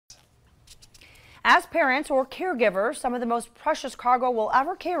As parents or caregivers, some of the most precious cargo we'll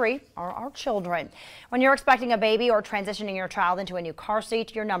ever carry are our children. When you're expecting a baby or transitioning your child into a new car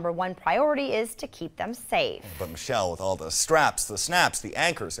seat, your #1 priority is to keep them safe. But Michelle, with all the straps, the snaps, the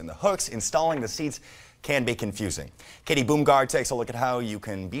anchors, and the hooks, installing the seats can be confusing. Katie Boomgard takes a look at how you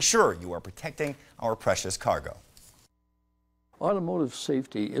can be sure you are protecting our precious cargo. Automotive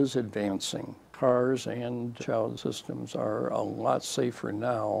safety is advancing. Cars and child systems are a lot safer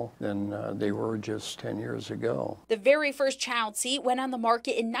now than they were just 10 years ago. The very first child seat went on the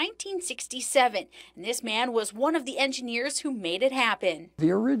market in 1967, and this man was one of the engineers who made it happen.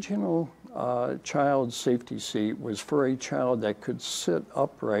 The original child safety seat was for a child that could sit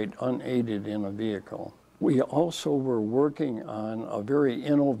upright unaided in a vehicle. We also were working on a very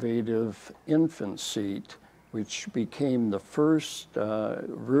innovative infant seat, which became the first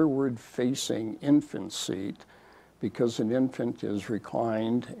rearward-facing infant seat, because an infant is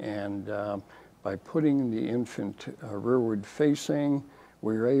reclined, and by putting the infant rearward-facing,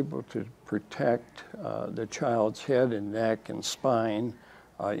 we were able to protect the child's head and neck and spine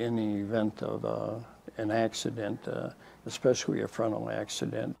in the event of an accident, especially a frontal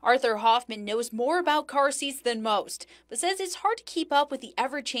accident. Arthur Hoffman knows more about car seats than most, but says it's hard to keep up with the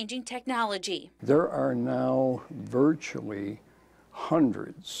ever-changing technology. There are now virtually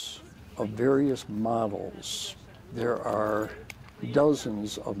hundreds of various models. There are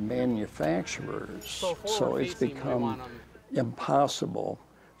dozens of manufacturers, so it's become impossible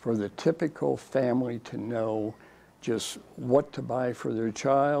for the typical family to know just what to buy for their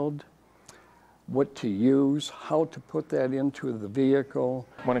child, what to use, how to put that into the vehicle.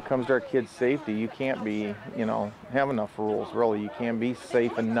 When it comes to our kids' safety, you can't be, have enough rules, really. You can't be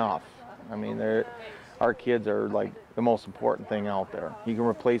safe enough. I mean, our kids are like the most important thing out there. You can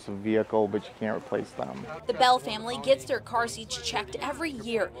replace a vehicle, but you can't replace them. The Bell family gets their car seats checked every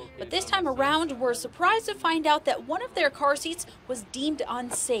year, but this time around, we're surprised to find out that one of their car seats was deemed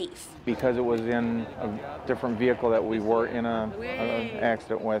unsafe. Because it was in a different vehicle that we were in an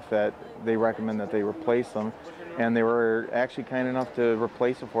accident with, that they recommend that they replace them, and they were actually kind enough to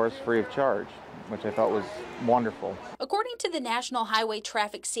replace it for us free of charge, which I thought was wonderful. According to the National Highway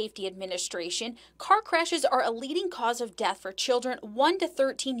Traffic Safety Administration, car crashes are a leading cause of death for children 1 to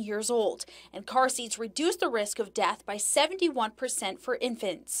 13 years old, and car seats reduce the risk of death by 71% for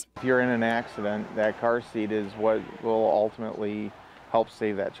infants. If you're in an accident, that car seat is what will ultimately help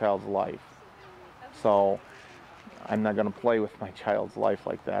save that child's life. So I'm not going to play with my child's life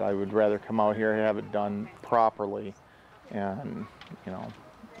like that. I would rather come out here and have it done properly, and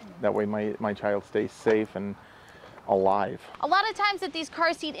that way my child stays safe and alive. A lot of times at these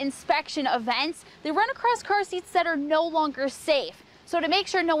car seat inspection events, they run across car seats that are no longer safe. So to make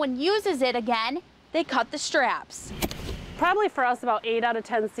sure no one uses it again, they cut the straps. Probably for us, about 8 out of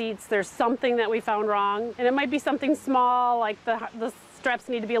 10 seats, there's something that we found wrong. And it might be something small, like the straps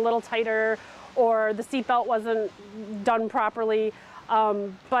need to be a little tighter, or the seatbelt wasn't done properly.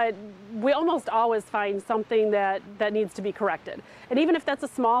 But we almost always find something that needs to be corrected. And even if that's a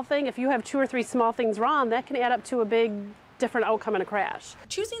small thing, if you have 2 or 3 small things wrong, that can add up to a big different outcome in a crash.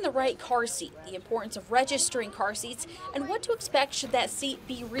 Choosing the right car seat, the importance of registering car seats, and what to expect should that seat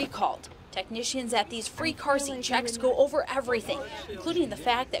be recalled. Technicians at these free car seat checks go over everything, including the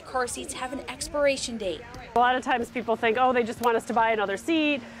fact that car seats have an expiration date. A lot of times people think, oh, they just want us to buy another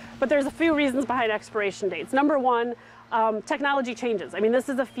seat, but there's a few reasons behind expiration dates. #1, technology changes. I mean, this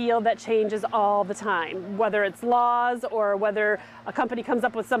is a field that changes all the time, whether it's laws or whether a company comes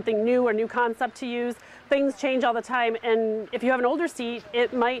up with something new or new concept to use. Things change all the time, and if you have an older seat,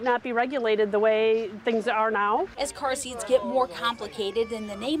 it might not be regulated the way things are now. As car seats get more complicated, in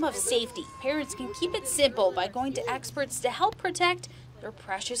the name of safety, parents can keep it simple by going to experts to help protect their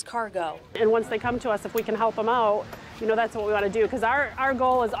precious cargo. And once they come to us, if we can help them out, that's what we want to do, because our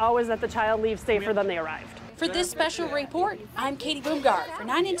goal is always that the child leaves safer than they arrived. For this special report, I'm Katie Boomgard for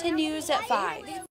 9 and 10 News at 5.